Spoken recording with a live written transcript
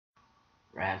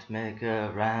Rant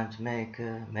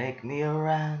maker, make me a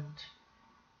rant.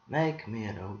 Make me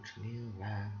an oatmeal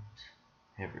rant.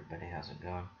 Hey everybody, how's it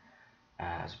going?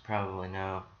 As you probably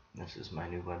know, this is my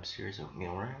new web series,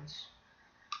 Oatmeal Rants,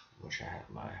 in which I have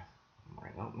my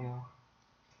morning oatmeal.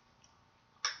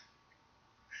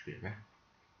 Excuse me.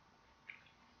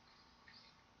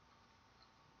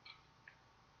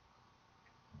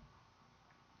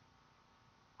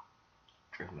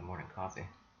 Drink my morning coffee.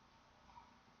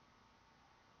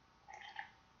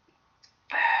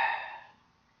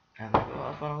 And then go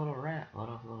off on a little rant, let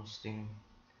off a little steam.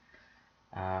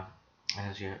 And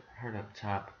as you heard up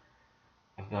top,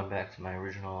 I've gone back to my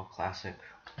original classic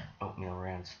Oatmeal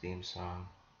Rants theme song,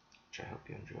 which I hope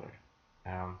you enjoyed.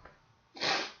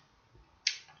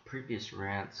 Previous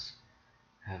rants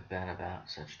have been about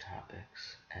such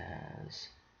topics as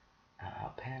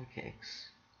how pancakes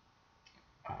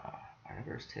are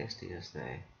never as tasty as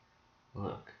they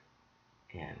look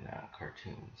in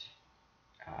cartoons.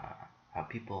 How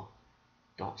people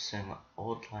don't sing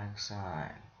Auld Lang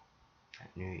Syne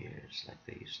at New Year's like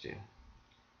they used to.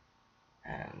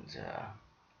 And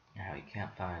how you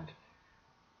can't find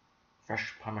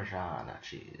fresh Parmesan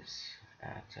cheese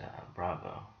at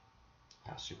Bravo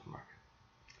supermarket.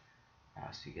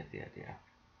 So you get the idea.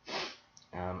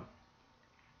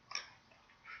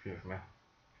 Excuse me.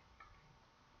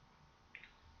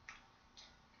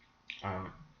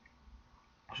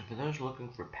 So for those looking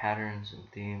for patterns and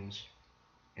themes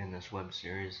in this web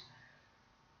series,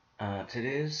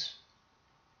 today's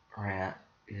rant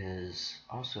is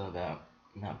also about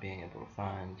not being able to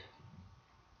find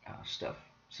stuff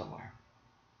somewhere.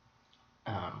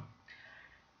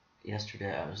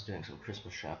 Yesterday I was doing some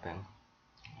Christmas shopping.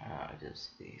 It is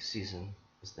the season,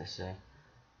 as they say,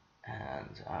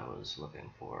 and I was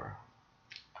looking for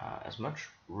as much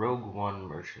Rogue One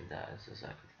merchandise as I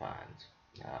could find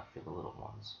for the little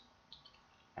ones.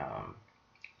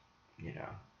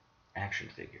 Action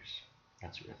figures,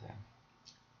 that sort of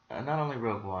thing. Not only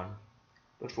Rogue One,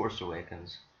 but Force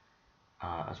Awakens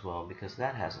as well, because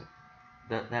that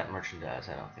merchandise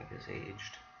I don't think is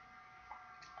aged.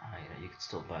 You could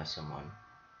still buy someone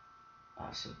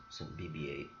some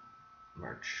BB-8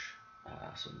 merch,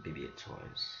 some BB-8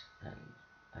 toys, and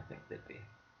I think they'd be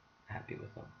happy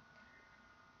with them.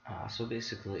 So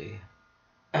basically,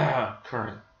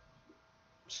 current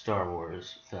Star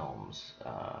Wars films,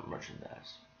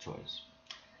 merchandise, toys.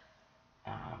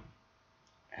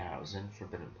 And I was in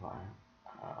Forbidden Planet,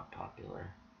 a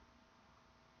popular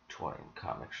toy and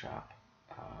comic shop,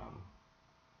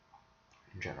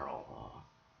 in general,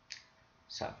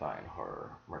 sci-fi and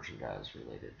horror merchandise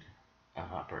related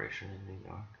operation in New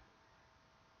York.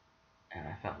 And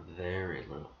I found very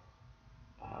little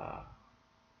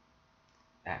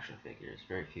action figures,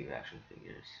 very few action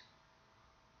figures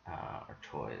or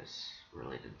toys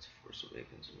related to Force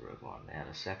Awakens and Rogue One. They had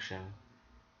a section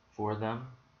for them,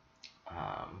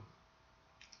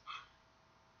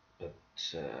 but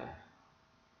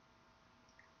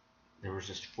there was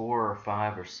just 4 or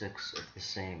 5 or 6 of the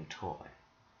same toy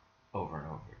over and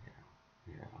over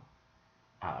again,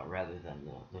 rather than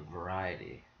the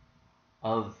variety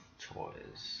of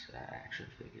toys, action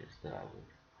figures that I would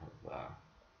have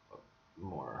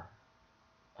more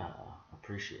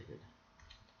appreciated.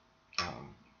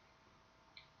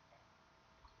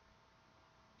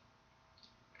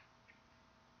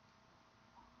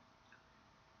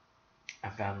 I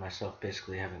found myself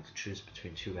basically having to choose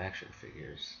between 2 action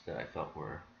figures that I felt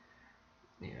were,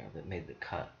 that made the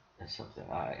cut as something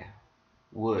I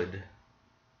would,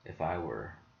 if I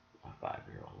were a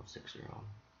 5-year-old or 6-year-old,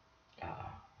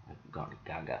 I've gone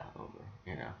gaga over,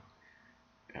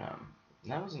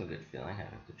 that wasn't a good feeling,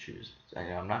 having to choose.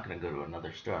 I'm not going to go to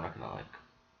another store. I'm not going to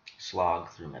slog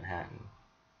through Manhattan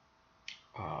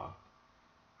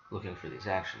looking for these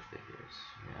action figures.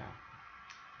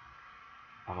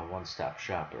 I'm a one-stop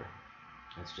shopper.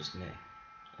 That's just me.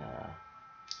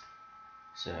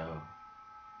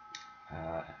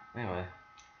 Anyway,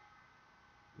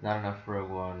 not enough Rogue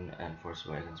One and Force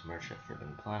Awakens merch at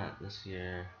Forbidden Planet this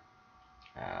year.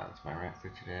 That's my rant for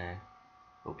today.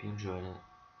 Hope you enjoyed it.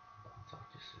 I'll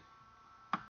talk to you soon.